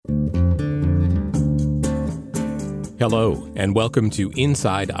Hello, and welcome to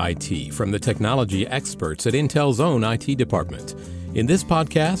Inside IT from the technology experts at Intel's own IT department. In this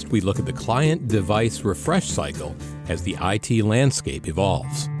podcast, we look at the client device refresh cycle as the IT landscape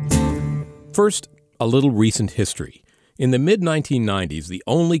evolves. First, a little recent history. In the mid-1990s, the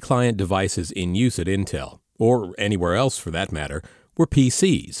only client devices in use at Intel, or anywhere else for that matter, were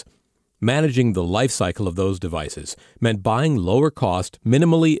PCs. Managing the lifecycle of those devices meant buying lower-cost,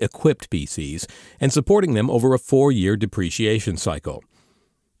 minimally equipped PCs and supporting them over a 4-year depreciation cycle.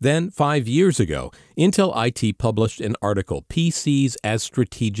 Then, 5 years ago, Intel IT published an article, PCs as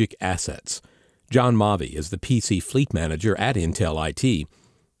Strategic Assets. John Mavi is the PC fleet manager at Intel IT.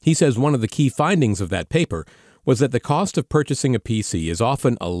 He says one of the key findings of that paper was that the cost of purchasing a PC is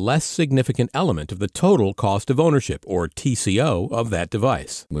often a less significant element of the total cost of ownership, or TCO, of that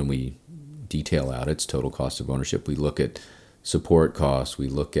device. When we detail out its total cost of ownership, we look at support costs, we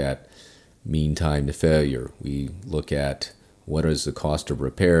look at mean time to failure, we look at what is the cost of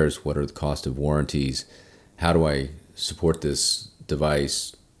repairs, what are the cost of warranties, how do I support this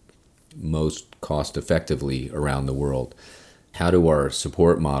device most cost effectively around the world, how do our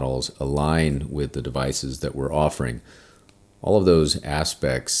support models align with the devices that we're offering. All of those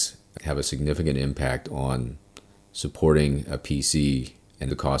aspects have a significant impact on supporting a PC and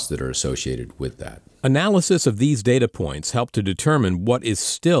the costs that are associated with that. Analysis of these data points help to determine what is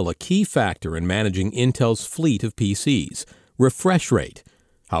still a key factor in managing Intel's fleet of PCs: refresh rate,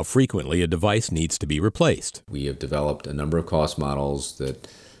 how frequently a device needs to be replaced. We have developed a number of cost models that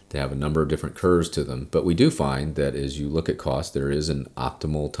have a number of different curves to them, but we do find that as you look at cost, there is an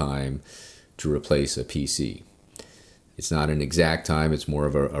optimal time to replace a PC. It's not an exact time, it's more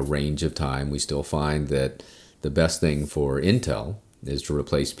of a range of time. We still find that the best thing for Intel is to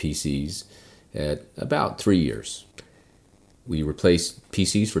replace PCs at about 3 years. We replace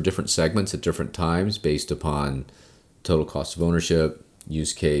PCs for different segments at different times based upon total cost of ownership,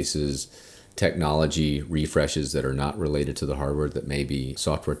 use cases, technology refreshes that are not related to the hardware, that may be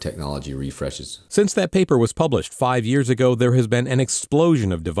software technology refreshes. Since that paper was published 5 years ago, there has been an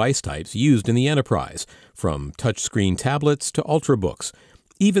explosion of device types used in the enterprise, from touchscreen tablets to ultrabooks.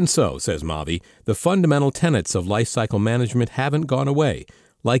 Even so, says Mavi, the fundamental tenets of lifecycle management haven't gone away,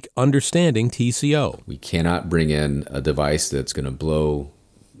 like understanding TCO. We cannot bring in a device that's going to blow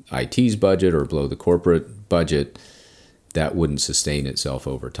IT's budget or blow the corporate budget. That wouldn't sustain itself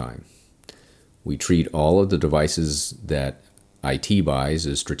over time. We treat all of the devices that IT buys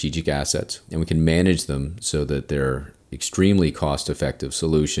as strategic assets, and we can manage them so that they're extremely cost-effective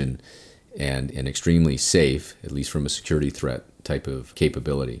solution and extremely safe, at least from a security threat type of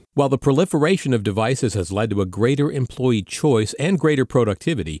capability. While the proliferation of devices has led to a greater employee choice and greater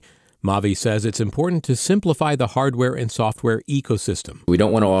productivity, Mavi says it's important to simplify the hardware and software ecosystem. We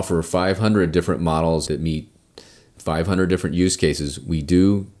don't want to offer 500 different models that meet 500 different use cases. We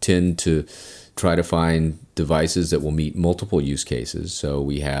do tend to try to find devices that will meet multiple use cases. So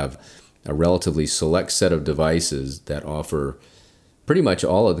we have a relatively select set of devices that offer pretty much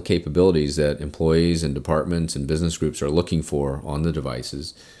all of the capabilities that employees and departments and business groups are looking for on the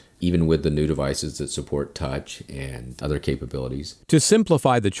devices, even with the new devices that support touch and other capabilities. To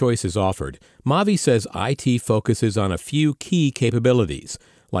simplify the choices offered, Mavi says IT focuses on a few key capabilities,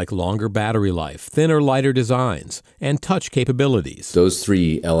 like longer battery life, thinner, lighter designs, and touch capabilities. Those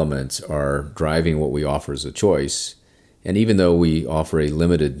three elements are driving what we offer as a choice. And even though we offer a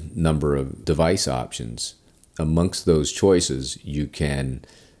limited number of device options, amongst those choices, you can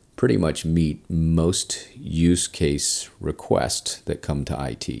pretty much meet most use case requests that come to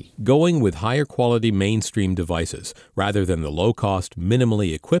IT. Going with higher quality mainstream devices rather than the low-cost,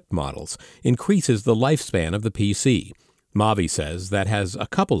 minimally equipped models increases the lifespan of the PC. Mavi says that has a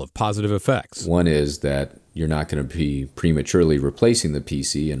couple of positive effects. One is that you're not going to be prematurely replacing the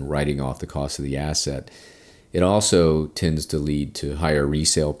PC and writing off the cost of the asset. It also tends to lead to higher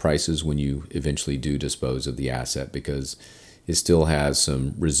resale prices when you eventually do dispose of the asset, because it still has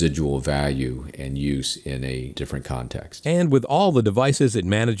some residual value and use in a different context. And with all the devices it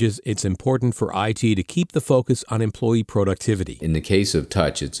manages, it's important for IT to keep the focus on employee productivity. In the case of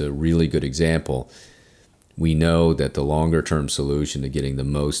touch, it's a really good example. We know that the longer-term solution to getting the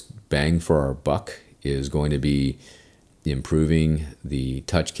most bang for our buck is going to be improving the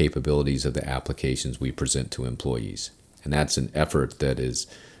touch capabilities of the applications we present to employees. And that's an effort that is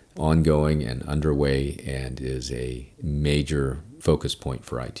ongoing and underway and is a major focus point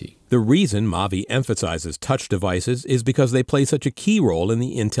for IT. The reason Mavi emphasizes touch devices is because they play such a key role in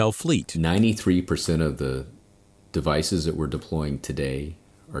the Intel fleet. 93% of the devices that we're deploying today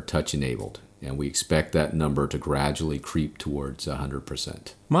are touch-enabled. And we expect that number to gradually creep towards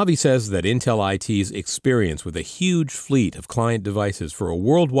 100%. Mavi says that Intel IT's experience with a huge fleet of client devices for a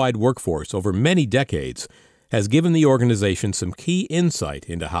worldwide workforce over many decades has given the organization some key insight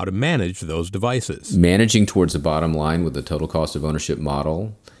into how to manage those devices. Managing towards the bottom line with the total cost of ownership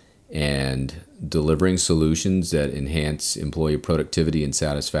model and delivering solutions that enhance employee productivity and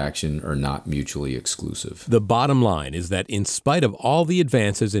satisfaction are not mutually exclusive. The bottom line is that in spite of all the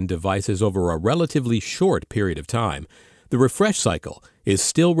advances in devices over a relatively short period of time, the refresh cycle is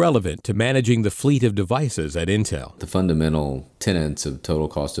still relevant to managing the fleet of devices at Intel. The fundamental tenets of total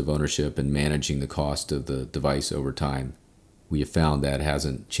cost of ownership and managing the cost of the device over time, we have found that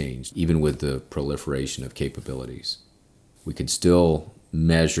hasn't changed, even with the proliferation of capabilities. We can still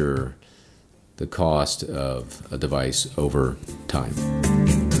measure the cost of a device over time.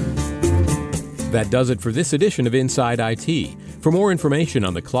 That does it for this edition of Inside IT. For more information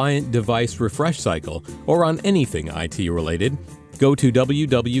on the client device refresh cycle or on anything IT related, go to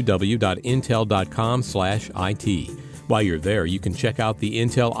www.intel.com/IT. While you're there, you can check out the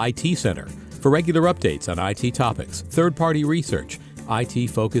Intel IT Center for regular updates on IT topics, third-party research,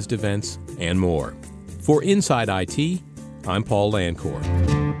 IT-focused events, and more. For Inside IT, I'm Paul Lancourt.